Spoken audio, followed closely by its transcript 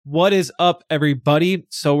What is up, everybody?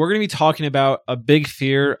 So we're going to be talking about a big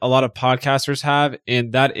fear a lot of podcasters have,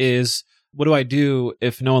 and that is, what do I do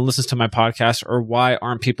if no one listens to my podcast, or why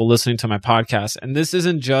aren't people listening to my podcast? And this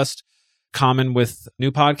isn't just common with new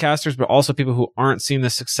podcasters, but also people who aren't seeing the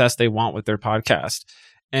success they want with their podcast.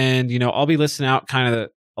 And, I'll be listing out kind of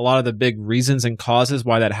a lot of the big reasons and causes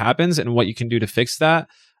why that happens and what you can do to fix that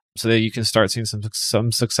so that you can start seeing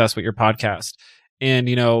some success with your podcast. And,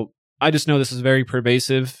 I just know this is a very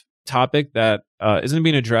pervasive topic that isn't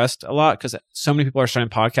being addressed a lot because so many people are starting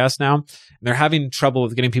podcasts now and they're having trouble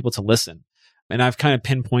with getting people to listen. And I've kind of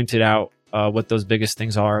pinpointed out what those biggest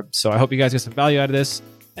things are. So I hope you guys get some value out of this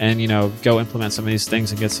and, go implement some of these things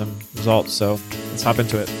and get some results. So let's hop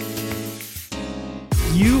into it.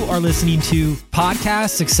 You are listening to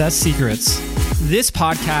Podcast Success Secrets. This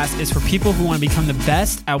podcast is for people who want to become the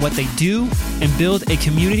best at what they do and build a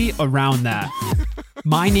community around that.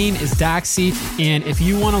 My name is Daxie, and if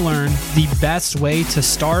you want to learn the best way to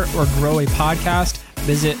start or grow a podcast,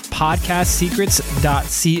 visit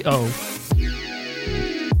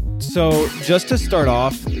podcastsecrets.co. So just to start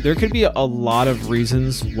off, there could be a lot of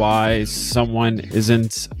reasons why someone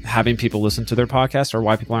isn't having people listen to their podcast or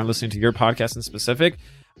why people aren't listening to your podcast in specific.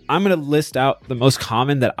 I'm going to list out the most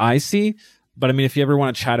common that I see. But I mean, if you ever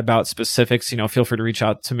want to chat about specifics, feel free to reach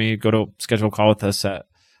out to me, go to schedule a call with us on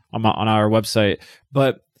our website.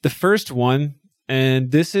 But the first one,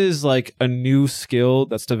 and this is like a new skill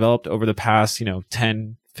that's developed over the past,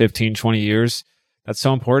 10, 15, 20 years. That's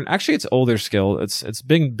so important. Actually, it's older skill. It's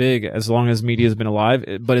been big as long as media has been alive,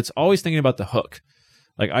 but it's always thinking about the hook.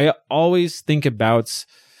 Like I always think about,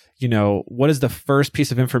 what is the first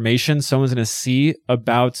piece of information someone's going to see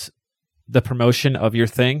about the promotion of your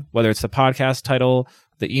thing, whether it's the podcast title,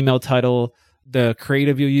 the email title, the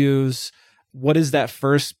creative you use. What is that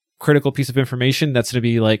first critical piece of information that's going to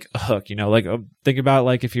be like a hook? Think about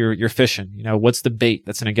like if you're fishing, what's the bait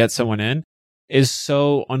that's going to get someone in is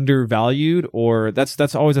so undervalued, or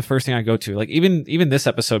that's always the first thing I go to. Like even this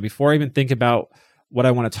episode, before I even think about what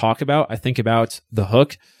I want to talk about, I think about the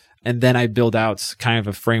hook, and then I build out kind of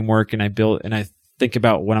a framework, and I think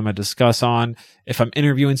about what I'm going to discuss on. If I'm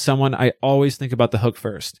interviewing someone, I always think about the hook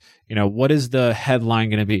first. What is the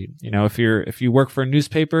headline going to be? If you work for a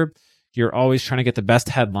newspaper, you're always trying to get the best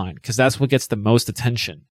headline because that's what gets the most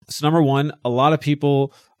attention. So number one, a lot of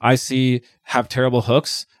people I see have terrible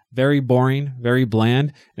hooks, very boring, very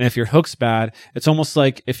bland. And if your hook's bad, it's almost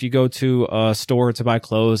like if you go to a store to buy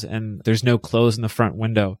clothes and there's no clothes in the front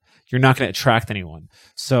window, you're not going to attract anyone.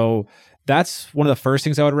 So that's one of the first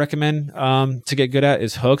things I would recommend to get good at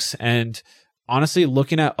is hooks. And honestly,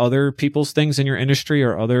 looking at other people's things in your industry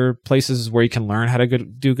or other places where you can learn how to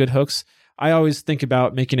do good hooks. I always think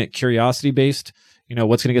about making it curiosity based.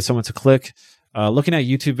 What's going to get someone to click. Looking at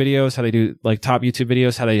YouTube videos, how they do like top YouTube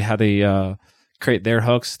videos, how they create their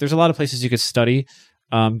hooks. There's a lot of places you could study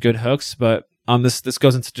good hooks, but this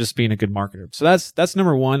goes into just being a good marketer. So that's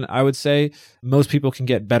number one. I would say most people can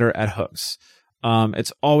get better at hooks.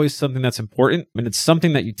 It's always something that's important, and it's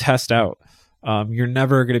something that you test out. You're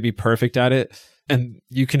never going to be perfect at it, and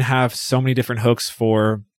you can have so many different hooks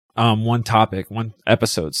for one topic, one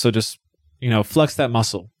episode. So just flex that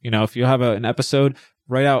muscle. If you have an episode,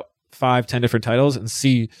 write out 5-10 different titles and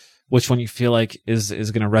see which one you feel like is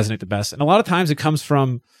going to resonate the best. And a lot of times it comes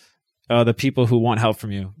from the people who want help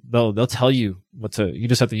from you. They'll tell you you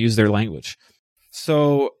just have to use their language.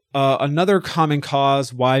 So another common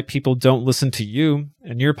cause why people don't listen to you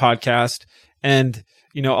and your podcast, and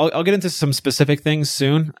I'll get into some specific things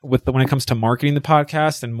soon when it comes to marketing the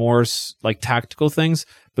podcast and more like tactical things,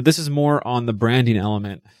 but this is more on the branding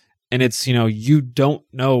element. And it's, you don't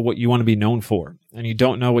know what you want to be known for, and you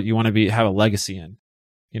don't know what you want to have a legacy in.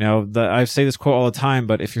 I say this quote all the time,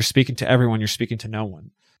 but if you're speaking to everyone, you're speaking to no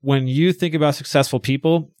one. When you think about successful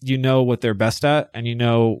people, you know what they're best at, and you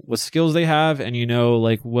know what skills they have, and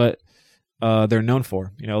like what they're known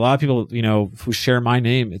for. A lot of people, who share my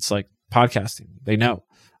name, it's like podcasting. They know.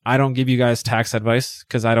 I don't give you guys tax advice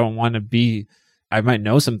because I don't want to be, I might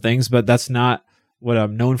know some things, but that's not what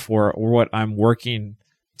I'm known for or what I'm working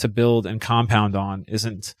to build and compound on.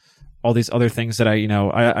 Isn't all these other things that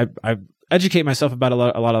I educate myself about a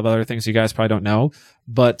lot of other things you guys probably don't know.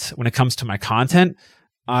 But when it comes to my content,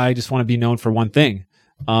 I just want to be known for one thing.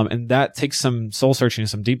 And that takes some soul searching and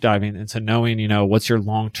some deep diving into knowing, what's your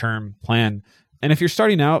long-term plan. And if you're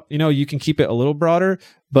starting out, you can keep it a little broader,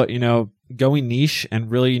 but, going niche and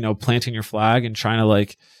really, planting your flag and trying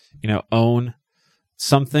to own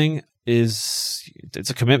something it's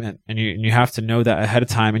a commitment, and you have to know that ahead of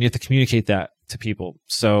time, and you have to communicate that to people.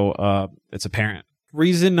 So it's apparent.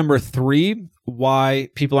 Reason number 3 why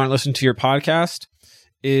people aren't listening to your podcast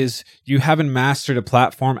is you haven't mastered a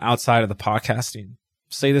platform outside of the podcasting.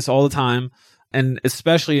 Say this all the time, and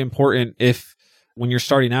especially important if when you're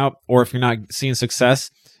starting out or if you're not seeing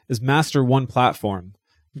success, is master one platform.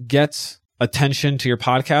 Get attention to your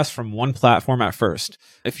podcast from one platform at first.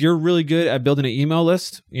 If you're really good at building an email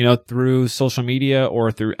list, through social media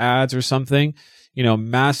or through ads or something,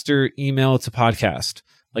 master email to podcast.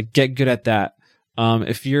 Like, get good at that.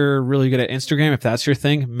 If you're really good at Instagram, if that's your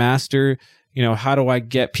thing, master, how do I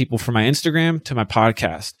get people from my Instagram to my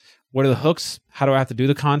podcast? What are the hooks? How do I have to do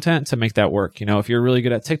the content to make that work? If you're really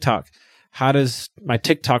good at TikTok, how does my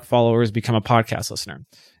TikTok followers become a podcast listener?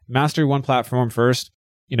 Master one platform first,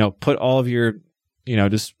 put all of your,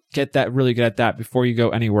 just get that really good at that before you go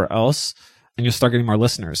anywhere else, and you'll start getting more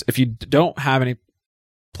listeners. If you don't have any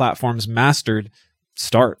platforms mastered,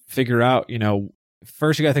 figure out,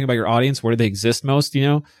 first you got to think about your audience. Where do they exist most?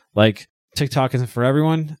 Like TikTok isn't for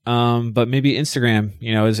everyone, but maybe Instagram,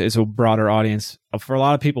 is a broader audience. For a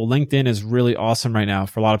lot of people, LinkedIn is really awesome right now.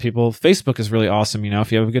 For a lot of people, Facebook is really awesome.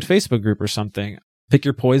 If you have a good Facebook group or something, pick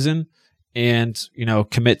your poison and,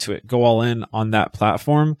 commit to it. Go all in on that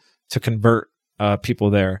platform to convert people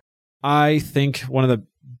there. I think one of the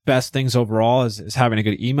best things overall is having a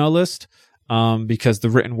good email list, because the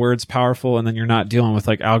written word's powerful, and then you're not dealing with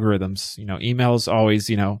like algorithms. Emails always,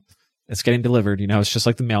 it's getting delivered. It's just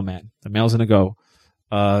like the mailman. The mail's gonna go.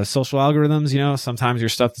 Social algorithms, sometimes your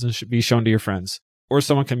stuff doesn't be shown to your friends, or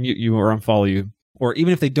someone can mute you or unfollow you. Or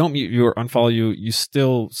even if they don't mute you or unfollow you, you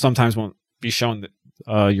still sometimes won't be shown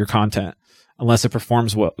your content unless it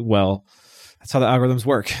performs well. That's how the algorithms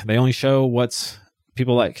work. They only show what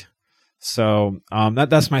people like. So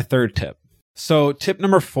that's my third tip. So tip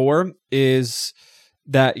number 4 is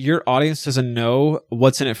that your audience doesn't know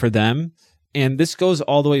what's in it for them. And this goes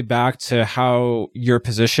all the way back to how you're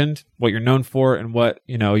positioned, what you're known for, and what,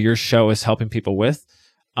 your show is helping people with.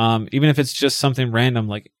 Even if it's just something random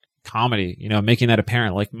like comedy, making that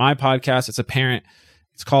apparent. Like my podcast, it's apparent.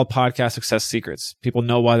 It's called Podcast Success Secrets. People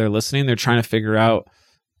know why they're listening. They're trying to figure out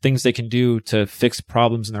things they can do to fix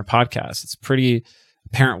problems in their podcast. It's pretty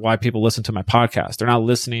apparent why people listen to my podcast. They're not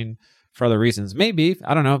listening for other reasons. Maybe,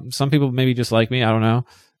 I don't know. Some people maybe just like me. I don't know.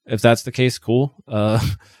 If that's the case, cool.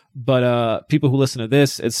 But people who listen to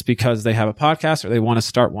this, it's because they have a podcast or they want to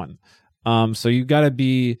start one. So you got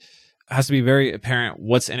to has to be very apparent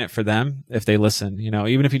what's in it for them if they listen.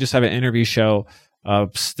 Even if you just have an interview show,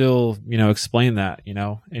 still, explain that,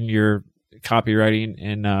 in your copywriting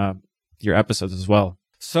and your episodes as well.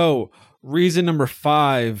 So reason number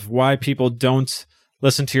 5 why people don't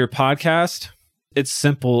listen to your podcast, it's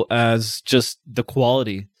simple as just the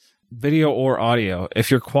quality, video or audio.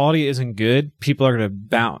 If your quality isn't good, people are going to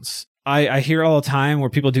bounce. I hear all the time where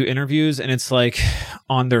people do interviews and it's like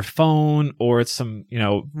on their phone, or it's some,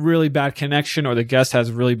 really bad connection, or the guest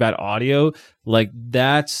has really bad audio. Like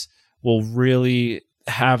that will really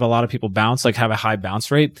have a lot of people bounce, like have a high bounce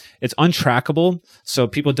rate. It's untrackable, so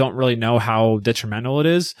people don't really know how detrimental it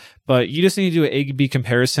is, but you just need to do an A/B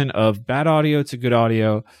comparison of bad audio to good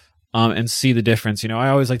audio, and see the difference. I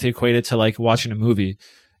always like to equate it to like watching a movie.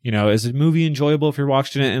 Is a movie enjoyable if you're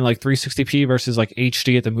watching it in like 360p versus like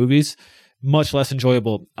HD at the movies? Much less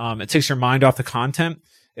enjoyable. It takes your mind off the content,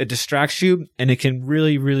 it distracts you, and it can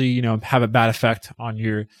really, really, have a bad effect on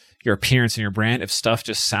your appearance and your brand if stuff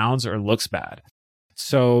just sounds or looks bad.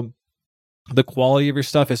 So the quality of your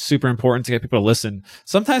stuff is super important to get people to listen.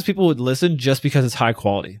 Sometimes people would listen just because it's high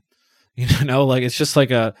quality. Like it's just like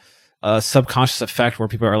a subconscious effect where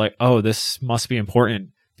people are like, oh, this must be important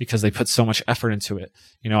because they put so much effort into it.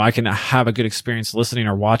 I can have a good experience listening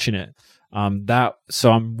or watching it.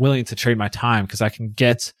 So I'm willing to trade my time because I can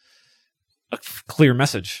get a clear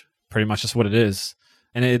message. Pretty much just what it is.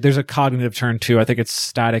 And there's a cognitive term too. I think it's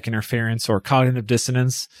static interference or cognitive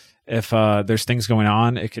dissonance. If there's things going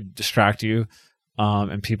on, it could distract you.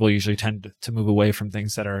 And people usually tend to move away from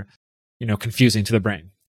things that are, confusing to the brain.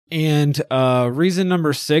 And reason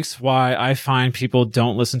number 6 why I find people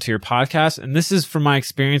don't listen to your podcast, and this is from my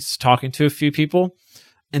experience talking to a few people,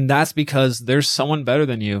 and that's because there's someone better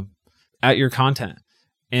than you at your content.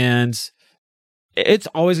 And it's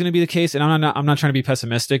always going to be the case, and I'm not trying to be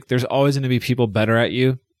pessimistic. There's always going to be people better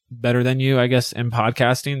than you, I guess, in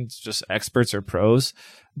podcasting. It's just experts or pros.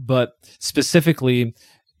 But specifically,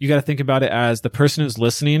 you got to think about it as the person who's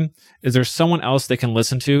listening, is there someone else they can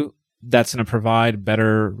listen to that's going to provide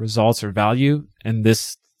better results or value in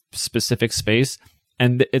this specific space?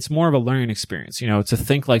 And it's more of a learning experience, to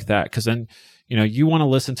think like that. Because then, you want to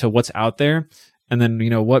listen to what's out there, and then,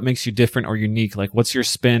 what makes you different or unique? Like, what's your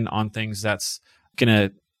spin on things that's going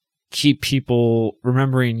to keep people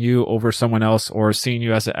remembering you over someone else or seeing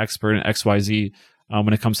you as an expert in XYZ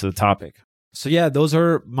when it comes to the topic. So yeah, those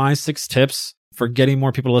are my 6 tips for getting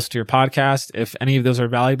more people to listen to your podcast. If any of those are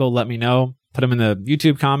valuable, let me know. Put them in the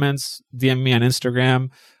YouTube comments, DM me on Instagram.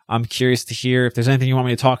 I'm curious to hear if there's anything you want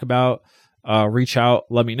me to talk about. Reach out,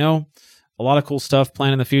 let me know. A lot of cool stuff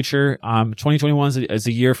planned in the future. 2021 is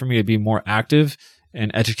a year for me to be more active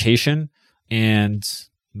in education and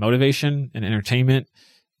motivation and entertainment,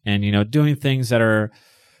 and doing things that are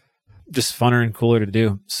just funner and cooler to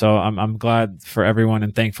do. So I'm glad for everyone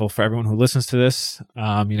and thankful for everyone who listens to this.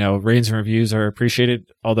 Ratings and reviews are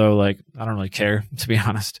appreciated, although I don't really care, to be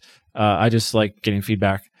honest. I just like getting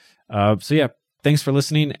feedback. So yeah, thanks for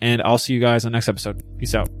listening, and I'll see you guys on the next episode.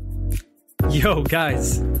 Peace out. Yo,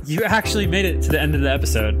 guys, you actually made it to the end of the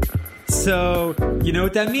episode. So, you know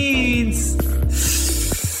what that means?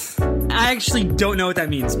 I actually don't know what that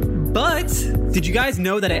means. But did you guys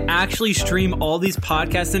know that I actually stream all these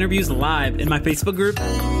podcast interviews live in my Facebook group?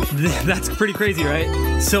 That's pretty crazy,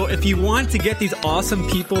 right? So if you want to get these awesome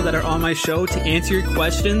people that are on my show to answer your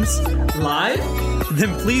questions live,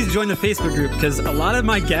 then please join the Facebook group, because a lot of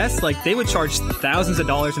my guests, they would charge thousands of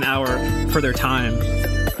dollars an hour for their time.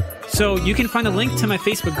 So you can find a link to my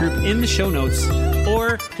Facebook group in the show notes,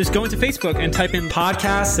 or just go into Facebook and type in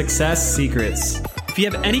Podcast Success Secrets. If you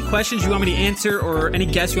have any questions you want me to answer or any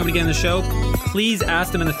guests you want me to get on the show, please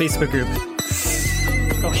ask them in the Facebook group.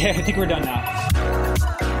 Okay, I think we're done now.